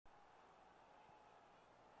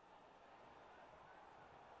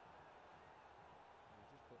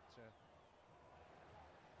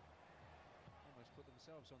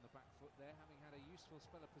themselves on the back foot there, having had a useful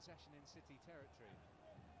spell of possession in City territory.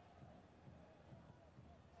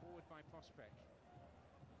 Forward by Prospect.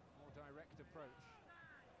 More direct approach,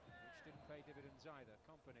 which didn't pay dividends either.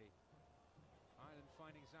 Company. Ireland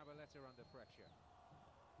finding Zabaleta under pressure.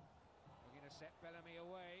 Looking to set Bellamy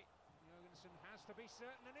away. Jorgensen has to be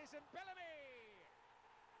certain and isn't. Bellamy!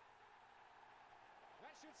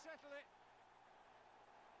 That should settle it.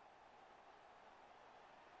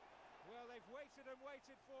 Well, they've waited and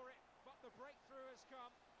waited for it, but the breakthrough has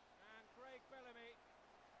come, and Craig Bellamy,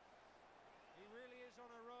 he really is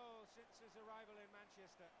on a roll since his arrival in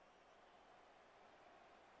Manchester.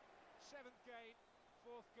 7th game,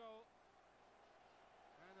 4th goal,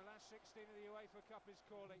 and the last 16 of the UEFA Cup is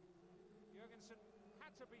calling. Jorgensen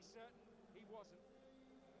had to be certain, he wasn't,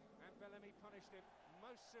 and Bellamy punished him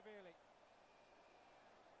most severely.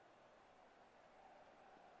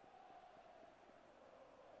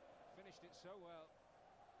 Finished it so well.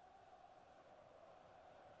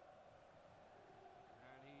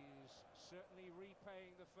 And he's certainly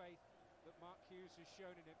repaying the faith that Mark Hughes has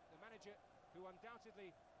shown in him. The manager who undoubtedly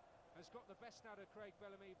has got the best out of Craig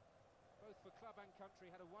Bellamy, both for club and country,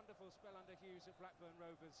 had a wonderful spell under Hughes at Blackburn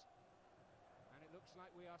Rovers. And it looks like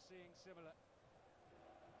we are seeing similar.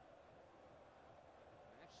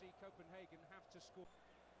 And FC Copenhagen have to score.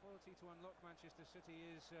 Quality to unlock Manchester City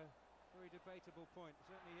is a very debatable point,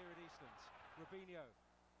 certainly here at Eastlands. Robinho.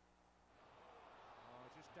 Oh,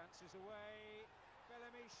 just dances away.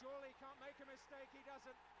 Bellamy surely can't make a mistake, he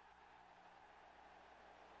doesn't.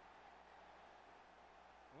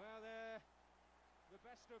 Well, they're the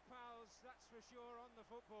best of pals, that's for sure, on the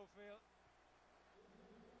football field.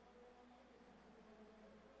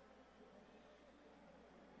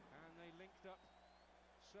 And they linked up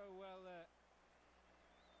so well there.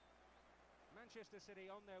 Manchester City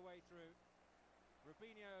on their way through.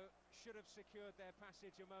 Robinho should have secured their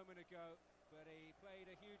passage a moment ago, but he played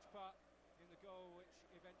a huge part in the goal, which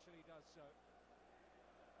eventually does so.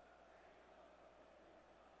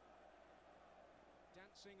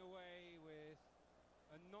 Dancing away with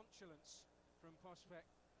a nonchalance from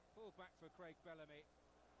Prospect. Pulled back for Craig Bellamy.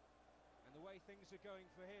 And the way things are going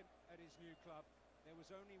for him at his new club, there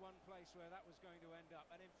was only one place where that was going to end up,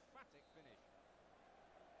 an emphatic finish.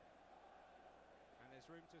 And there's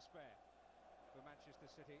room to spare for Manchester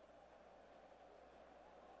City.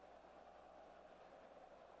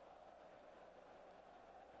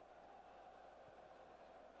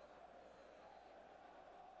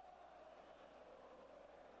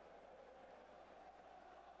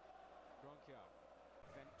 Gronkiar,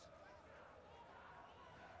 Vent,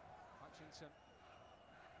 Hutchinson.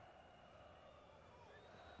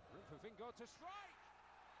 Room for Vingård to strike!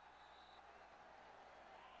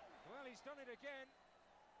 Well, he's done it again.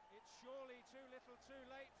 It's surely too little too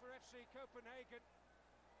late for FC Copenhagen.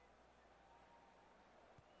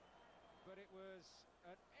 But it was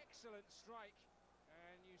an excellent strike,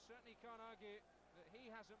 and you certainly can't argue that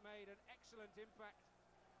he hasn't made an excellent impact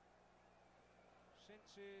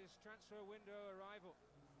since his transfer window arrival.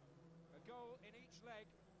 A goal in each leg,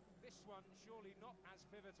 this one surely not as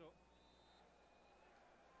pivotal.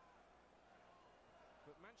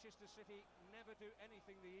 But Manchester City never do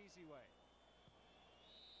anything the easy way.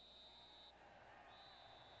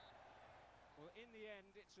 Well, in the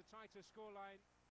end, it's a tighter scoreline